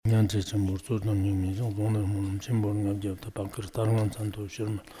난 제체 모르도는 님이 정도는 뭐 침보는 게 없다 방크 다른 건 잔도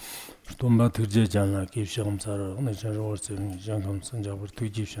싫으면 돈바 들제잖아 기시험사를 오늘 저러 월세는 장감 선자버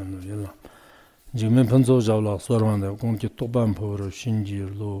뒤지셔는 일라 지금 번조자라 소르만데 공기 똑반포로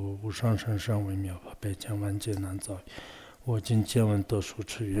신지로 우상산상微妙 北疆万劫难遭我今见闻得书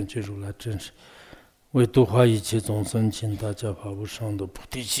持愿解如来真实为度化一切众生请大家发无上的菩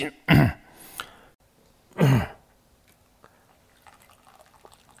提心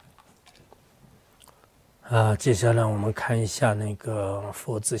接下来我们看一下那个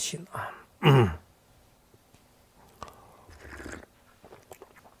佛子行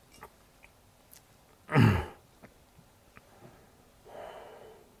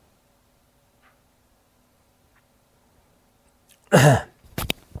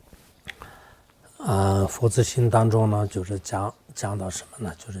佛子行当中呢，就是讲到什么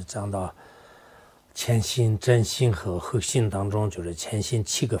呢？就是讲到前心、真心和后心当中，就是前心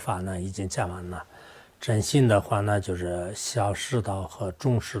7个法呢已经讲完了。真心的话呢，就是小师道和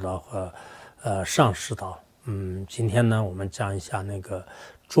中师道和上师道。今天呢，我们讲一下那个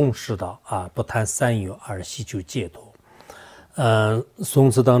中师道不谈三有而希求解脱。宋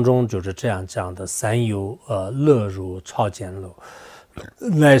词当中就是这样讲的：三有乐如超简陋，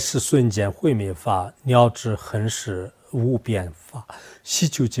来世瞬间毁灭法，了知恒时无边法，希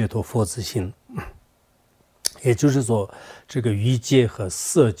求解脱佛子行。也就是说，这个欲界和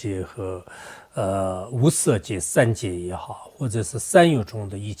色界和无色界三界也好，或者是三有中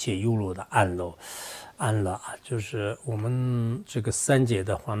的一切有漏的安乐就是我们这个三界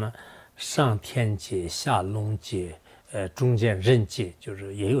的话呢，上天界、下龙界。中间人界就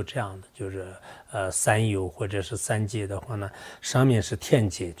是也有这样的，就是三有或者是三界的话呢，上面是天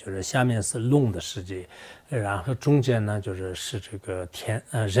界，就是下面是龙的世界，然后中间呢是这个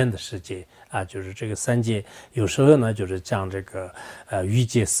人的世界就是这个三界有时候呢就是讲这个欲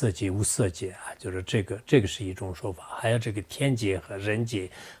界、色界、无色界就是这个是一种说法，还有这个天界和人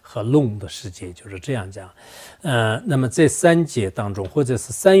界和龙的世界就是这样讲。那么在三界当中或者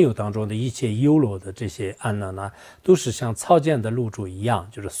是三有当中的一切有漏的这些安乐呢，都是像草间的露珠一样，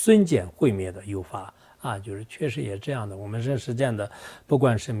就是瞬间毁灭的有法就是确实也这样的。我们人世间的不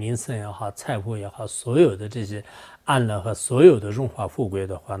管是名声也好、财富也好，所有的这些安乐和所有的荣华富贵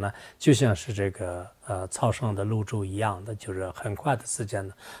的话呢，就像是这个草上的露珠一样的，就是很快的时间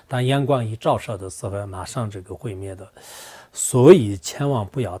的，当阳光一照射的时候，马上这个毁灭的。所以千万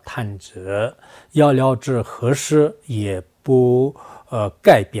不要贪执，要了知何时也不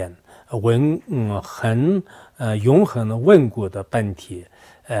改变永恒的稳固的本体，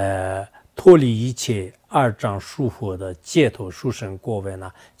脱离一切二障束缚的解脱殊胜果位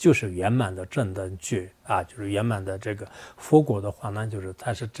呢，就是圆满的正等觉就是圆满的这个佛果的话呢，就是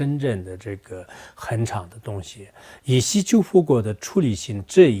它是真正的这个恒常的东西。以希求佛果的出离心，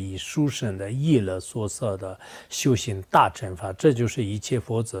这一殊胜的意乐所摄的修行大乘法，这就是一切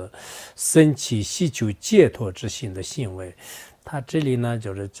佛子生起希求解脱之心的行为。他这里呢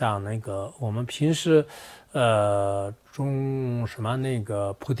就是讲那个我们平时中什么那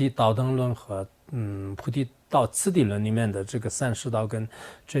个菩提道等论和菩提道次第论里面的这个三十道跟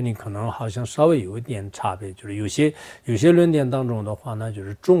这里可能好像稍微有一点差别，就是有些论点当中的话呢，就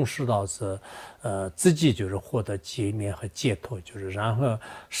是中师道是自己就是获得解灭和解脱，就是然后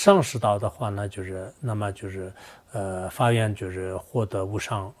上师道的话呢，就是那么就是发愿就是获得无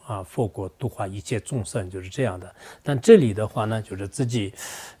上佛果度化一切众生，就是这样的。但这里的话呢，就是自己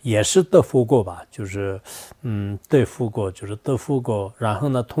也是得佛果吧，就是得佛果，就是得佛果，然后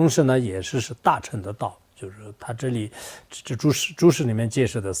呢同时呢也是大乘的道，就是他这里这注释里面解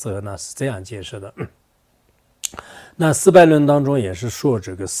释的时候呢是这样解释的。那四百论当中也是说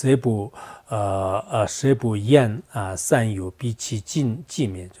这个谁不厌三有，必其寂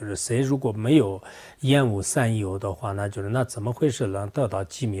灭，就是谁如果没有厌恶三有的话呢，就是那怎么回事能得到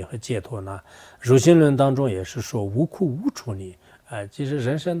寂灭和解脱呢？入心论当中也是说无苦无处离。其实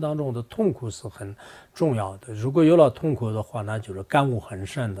人生当中的痛苦是很重要的，如果有了痛苦的话呢，就是感悟很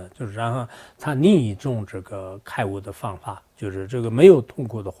深的，就是然后他另一种这个开悟的方法，就是这个没有痛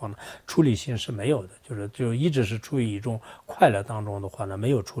苦的话呢，出离心是没有的，就一直是处于一种快乐当中的话呢，没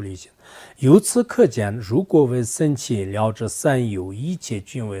有出离心。由此可见，如果为生起了知三有一切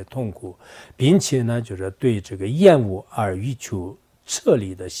均为痛苦，并且呢就是对这个厌恶而欲求撤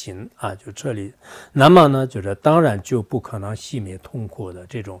离的心就撤离，那么呢就是当然就不可能熄灭痛苦的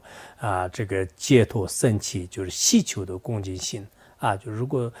这种这个解脱生起就是希求的恭敬心就如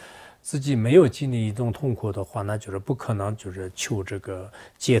果自己没有经历一种痛苦的话，那就是不可能就是求这个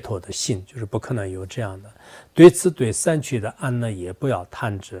解脱的心，就是不可能有这样的。对此对三趣的安呢，也不要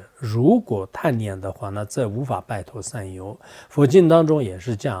贪执。如果贪念的话，那则无法摆脱三有。佛经当中也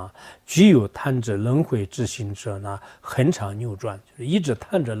是这样，具有贪着轮回之心者呢，很常扭转，就是一直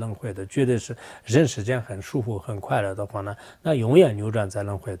贪着轮回的，绝对是人世间很舒服很快乐的话呢，那永远扭转在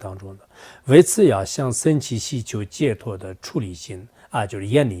轮回当中的。为此要向生起希求解脱的处理心就是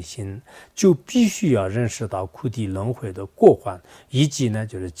厌离心，就必须要认识到苦地轮回的过患，以及呢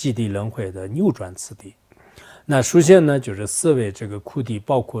就是极地轮回的扭转次第。那首先呢，就是四位这个苦地，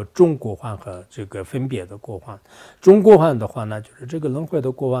包括中过患和这个分别的过患。中过患的话呢，就是这个轮回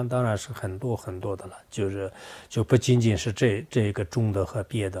的过患当然是很多很多的了，就不仅仅是这个中的和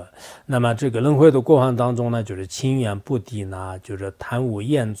别的。那么这个轮回的过患当中呢，就是亲缘不敌呢，就是贪污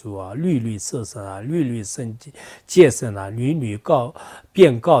厌足啊，屡屡色身啊，屡屡生戒身啊，屡屡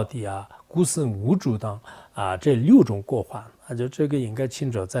变高低啊，孤身无助等这6种过患。就这个应该清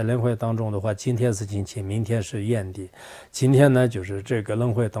楚，在轮回当中的话，今天是金钱，明天是怨地。今天呢，就是这个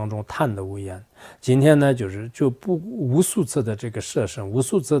轮回当中贪的无厌；今天呢，就不无数次的这个摄身，无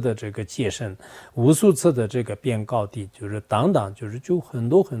数次的这个戒身，无数次的这个变高低，就是等等，就很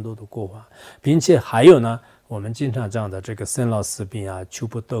多很多的过患，并且还有呢。我们经常讲的这个生老死病啊，求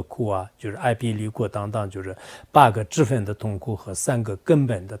不得苦啊，就是爱别离苦等等，就是8个支分的痛苦和3个根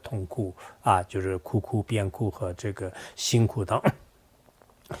本的痛苦就是苦变苦和这个辛苦等。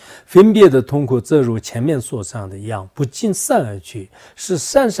分别的痛苦则如前面所讲的一样，不尽善而去，是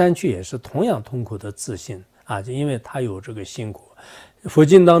善去也是同样痛苦的自信就因为它有这个辛苦。佛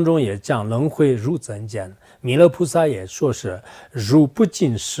经当中也讲轮回如增减，弥勒菩萨也说是如不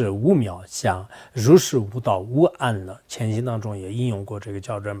尽是无妙相，如是无道无安乐。前经当中也引用过这个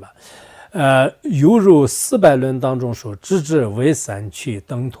教证吧。犹如400论当中说，知者为三趣，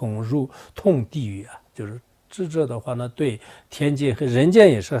等同如同地狱就是智者的话呢，对天界和人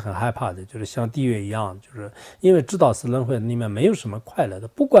间也是很害怕的，就是像地狱一样，就是因为知道是轮回里面没有什么快乐的，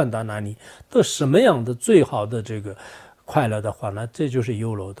不管到哪里得什么样的最好的这个快乐的话呢，这就是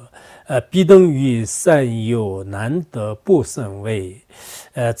忧乐的。必等于三有难得不胜位。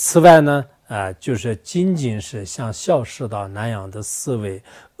此外呢，就是仅仅是像小世道那样的思维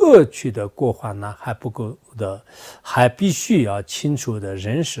恶趣的过患呢还不够的，还必须要清楚的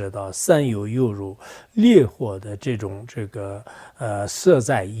认识到三有犹如烈火的这种摄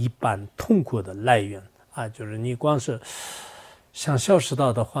在一般痛苦的来源就是你光是像小世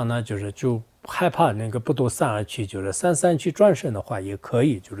道的话呢，就害怕那个不多散而去，就是散去转身的话也可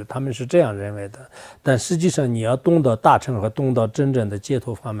以，就是他们是这样认为的。但实际上你要懂得大乘和懂得真正的解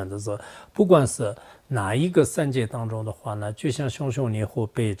脱法门的时候，不管是哪一个三界当中的话呢，就像熊熊烈火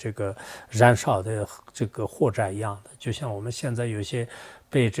被这个燃烧的这个火灾一样的，就像我们现在有些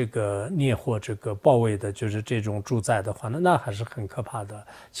被这个烈火这个包围的，就是这种住宅的话呢，那还是很可怕的。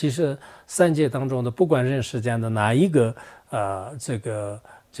其实三界当中的不管人世间的哪一个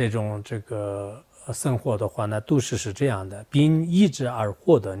这种生活的话呢，都是这样的，并依之而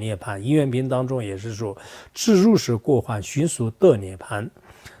获得涅槃。因缘品当中也是说，至如是过患，迅速得涅槃。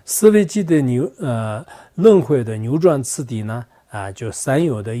思维记的轮回的扭转次第呢，就三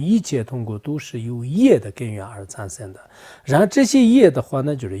有的一切痛苦都是由业的根源而产生的。然而这些业的话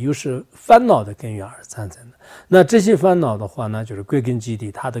呢，就是又是烦恼的根源而产生的。那这些烦恼的话呢，就是归根结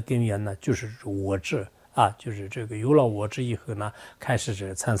底，它的根源呢，就是我执。就是这个有了我执以后呢，开始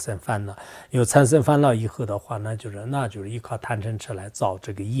是产生烦恼，有产生烦恼以后的话呢，那就是依靠贪嗔痴来造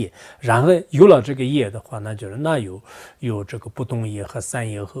这个业，然后有了这个业的话呢，那有这个不动业和善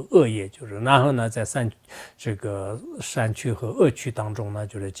业和恶业，然后呢在这个善趣和恶趣当中呢，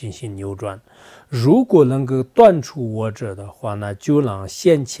进行扭转。如果能够断除我执的话呢，就让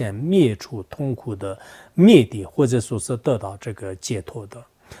先前灭除痛苦的灭地，或者说是得到这个解脱的。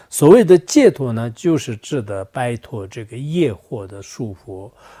所谓的解脱呢，就是指的摆脱这个业惑的束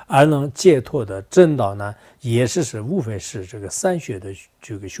缚，而能解脱的正道呢，也是无非是这个三学的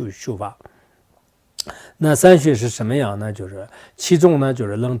这个修法。那三学是什么样呢？其中呢，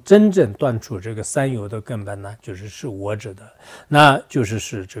能真正断除这个三有的根本呢，是我执的，那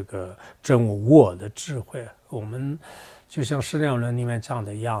是这个真我的智慧。我们就像《释量论》里面讲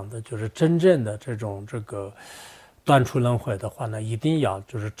的一样的，真正的这个断除轮回的话呢，一定要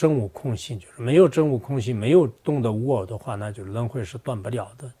就是真无空性，就是没有真无空性，没有懂得无我的话，那就是轮回是断不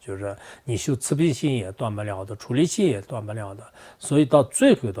了的，就是你修慈悲心也断不了的，出离心也断不了的。所以到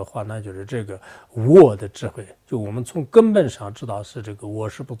最后的话，那就是这个无我的智慧，就我们从根本上知道是这个我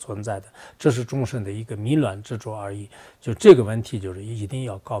是不存在的，这是众生的一个迷乱执着而已。就这个问题，就是一定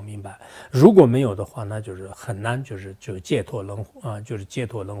要搞明白。如果没有的话，那就是很难，就解脱就是解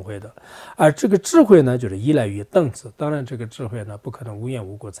脱轮回的。而这个智慧呢，就是依赖于等次。当然，这个智慧呢，不可能无缘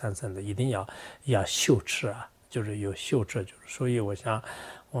无故产生的，一定要修持啊，就是有修持。就是所以，我想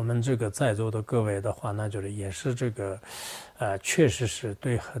我们这个在座的各位的话，那就是也是这个，确实是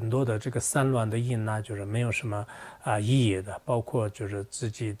对很多的这个散乱的因呢，就是没有什么意义的。包括就是自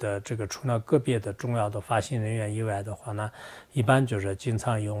己的这个除了个别的重要的发心人员以外的话呢，一般就是经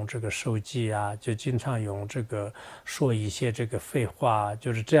常用这个手机啊，就经常用这个说一些这个废话，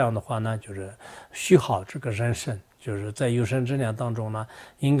就是这样的话呢，就是虚耗这个人生。就是在有生之年当中呢，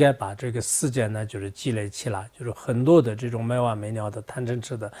应该把这个时间呢，就是积累起来，就是很多的这种没完没了的贪嗔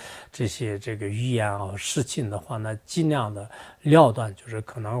痴的这些这个语言啊、事情的话呢，尽量的了断，就是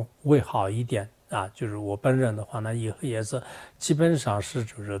可能会好一点啊。就是我本人的话呢，也是基本上是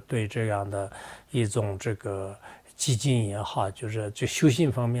就是对这样的一种这个激进也好，就是就修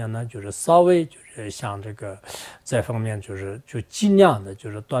行方面呢，就是稍微就是像这个这方面就尽量的就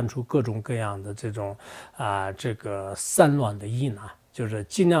是断除各种各样的这种这个散乱的因啊，就是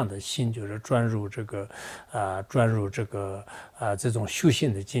尽量的心就是专入这个这种修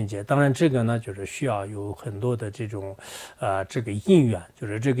行的境界。当然这个呢就是需要有很多的这种这个因缘，就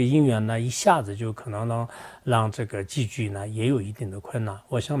是这个因缘呢一下子就可能能让这个集聚呢也有一定的困难。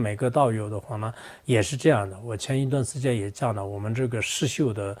我想每个道友的话呢也是这样的。我前一段时间也讲了，我们这个实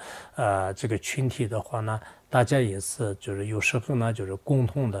修的这个群体的话呢，大家也是就是有时候呢就是共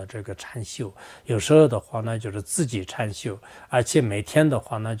同的这个禅修，有时候的话呢就是自己禅修，而且每天的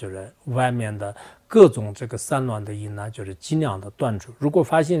话呢就是外面的各种这个散乱的因呢，就是尽量的断除。如果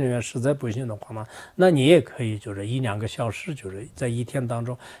发心人员实在不行的话呢，那你也可以就是1-2个小时，就是在一天当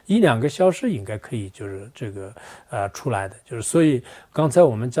中1-2个小时应该可以就是这个出来的。就是所以刚才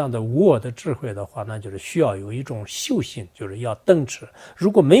我们讲的无我的智慧的话呢，就是需要有一种修行，就是要登持。如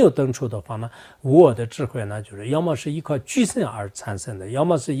果没有登持的话呢，无我的智慧呢，就是要么是依靠具身而产生的，要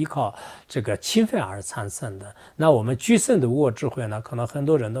么是依靠这个勤奋而产生的。那我们具身的无我智慧呢，可能很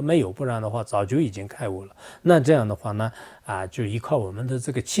多人都没有，不然的话早就已经开悟了。那这样的话呢，就依靠我们的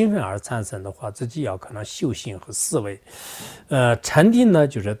这个勤奋而产生的话，自己要可能修行和思维。禅定呢，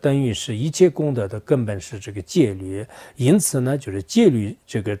就是等于是一切功德的根本是这个戒律，因此呢，就是戒律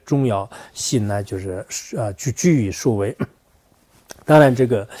这个重要性呢，就是居于首位。当然，这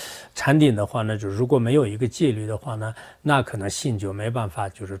个禅定的话呢，就是如果没有一个戒律的话呢，那可能心就没办法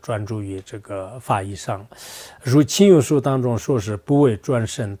就是专注于这个法义上。如亲友书当中说是不为转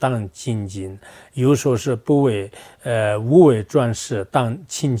身当精进，又说是不为无为转世当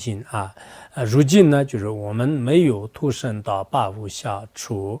清净啊。如今呢，就是我们没有投身到八无下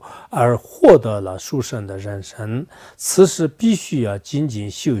处，而获得了殊胜的人生。此时必须要精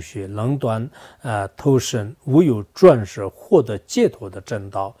进修学，能断投身，无有转世，获得解脱的正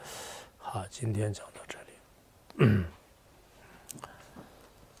道。好，今天讲到这里。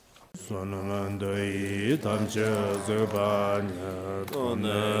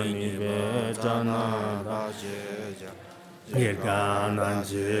也甘南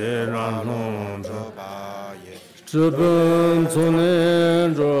极让龙着，直奔从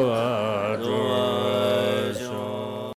内着。